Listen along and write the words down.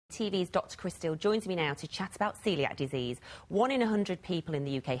TV's Dr. Chris Steele joins me now to chat about celiac disease. 1 in 100 people in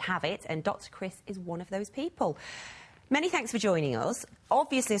the UK have it, and Dr. Chris is one of those people. Many thanks for joining us.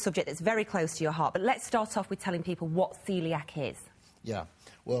 Obviously a subject that's very close to your heart, but let's start off with telling people what celiac is. Yeah,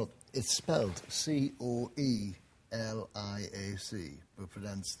 well, it's spelled C-O-E-L-I-A-C, but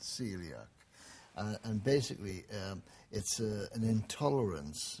pronounced celiac. And basically, it's an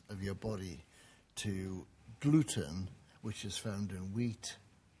intolerance of your body to gluten, which is found in wheat,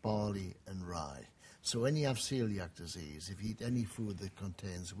 barley and rye. So when you have celiac disease, if you eat any food that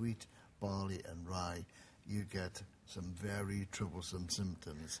contains wheat, barley and rye, you get some very troublesome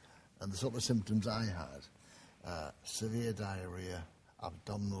symptoms. And the sort of symptoms I had, severe diarrhoea,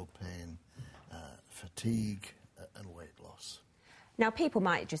 abdominal pain, fatigue and weight loss. Now, people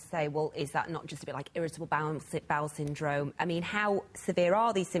might just say, well, is that not just a bit like irritable bowel syndrome? I mean, how severe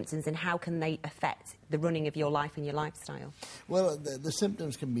are these symptoms and how can they affect the running of your life and your lifestyle? Well, the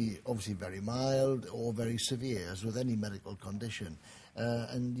symptoms can be obviously very mild or very severe, as with any medical condition.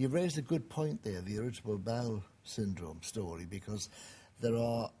 And you've raised a good point there, the irritable bowel syndrome story, because there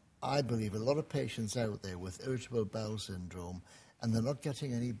are, I believe, a lot of patients out there with irritable bowel syndrome and they're not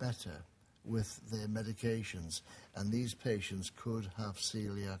getting any better with their medications, and these patients could have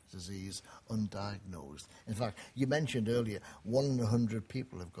celiac disease undiagnosed. In fact, you mentioned earlier 1 in 100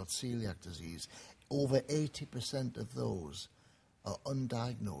 people have got celiac disease. Over 80% of those are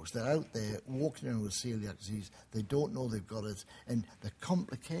undiagnosed. They're out there walking around with celiac disease. They don't know they've got it. And the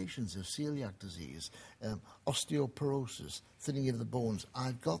complications of celiac disease, osteoporosis, thinning of the bones,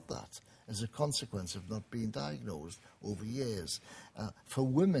 I've got that as a consequence of not being diagnosed over years. For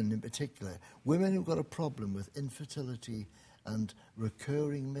women in particular, women who've got a problem with infertility and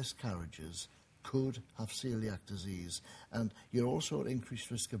recurring miscarriages could have celiac disease, and you're also at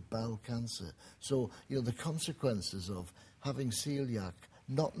increased risk of bowel cancer. So, you know, the consequences of having celiac,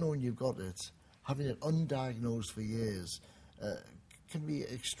 not knowing you've got it, having it undiagnosed for years, can be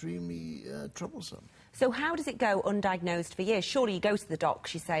extremely troublesome. So how does it go undiagnosed for years? Surely you go to the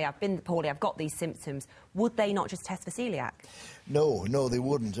docs, you say, I've been poorly, I've got these symptoms. Would they not just test for celiac? No, they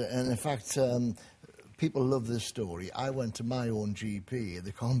wouldn't. And in fact, people love this story. I went to my own GP, and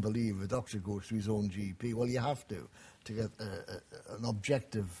they can't believe a doctor goes to his own GP. Well, you have to get an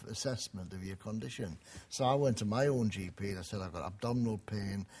objective assessment of your condition. So I went to my own GP and I said, I've got abdominal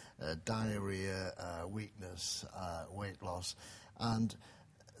pain, diarrhoea, weakness, weight loss. And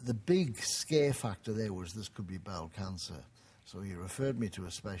the big scare factor there was this could be bowel cancer. So he referred me to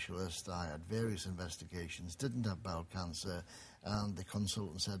a specialist. I had various investigations, didn't have bowel cancer, and the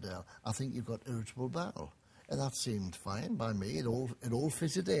consultant said, I think you've got irritable bowel. And that seemed fine by me. It all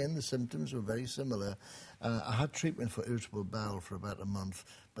fitted in. The symptoms were very similar. I had treatment for irritable bowel for about a month,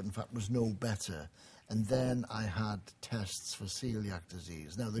 but in fact was no better. And then I had tests for celiac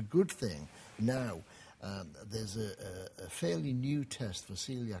disease. Now, the good thing now, there's a fairly new test for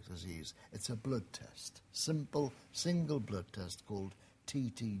celiac disease. It's a blood test, simple, single blood test called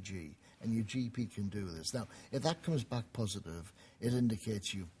TTG, and your GP can do this. Now, if that comes back positive, it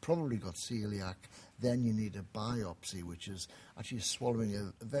indicates you've probably got celiac. Then you need a biopsy, which is actually swallowing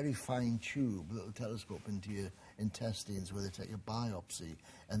a very fine tube, a little telescope into your intestines where they take a biopsy,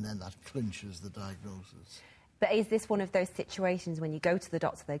 and then that clinches the diagnosis. But is this one of those situations when you go to the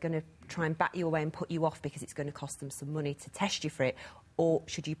doctor, they're going to try and bat you away and put you off because it's going to cost them some money to test you for it, or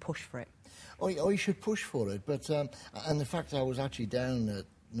should you push for it? Oh, you should push for it, but and in fact I was actually down at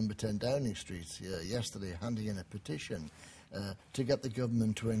number 10 Downing Street yesterday handing in a petition to get the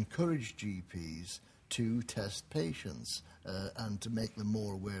government to encourage GPs to test patients and to make them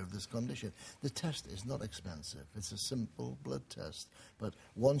more aware of this condition. The test is not expensive. It's a simple blood test. But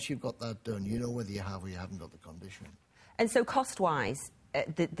once you've got that done, you know whether you have or you haven't got the condition. And so cost-wise,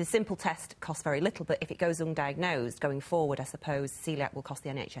 the simple test costs very little, but if it goes undiagnosed going forward, I suppose celiac will cost the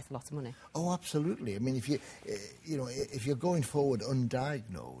NHS a lot of money. Oh, absolutely. I mean, if you're going forward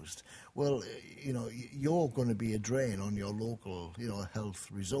undiagnosed, well, you're going to be a drain on your local, health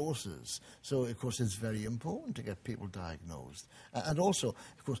resources. So, of course, it's very important to get people diagnosed. And also,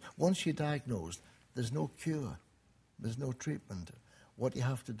 of course, once you're diagnosed, there's no cure, there's no treatment. What you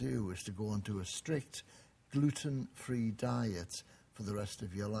have to do is to go onto a strict gluten-free diet for the rest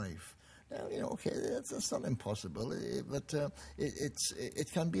of your life. Now, okay, that's not impossible, but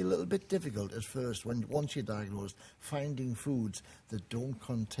it can be a little bit difficult at first once you're diagnosed, finding foods that don't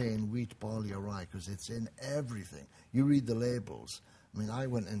contain wheat, barley or rye, because it's in everything. You read the labels. I mean, I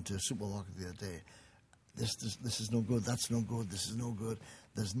went into a supermarket the other day. This is no good, that's no good, this is no good.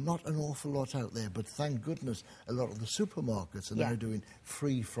 there's not an awful lot out there, but thank goodness a lot of the supermarkets are now doing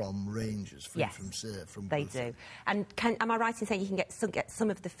free from ranges, free from they gluten. do. And am I right in saying you can get some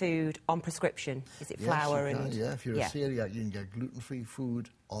of the food on prescription? Is it flour? Yes, you can, and yeah. If you're a celiac, you can get gluten-free food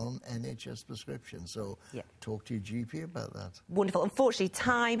on NHS prescription. So talk to your GP about that. Wonderful. Unfortunately,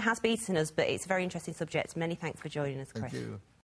 time has beaten us, but it's a very interesting subject. Many thanks for joining us, Chris. Thank you.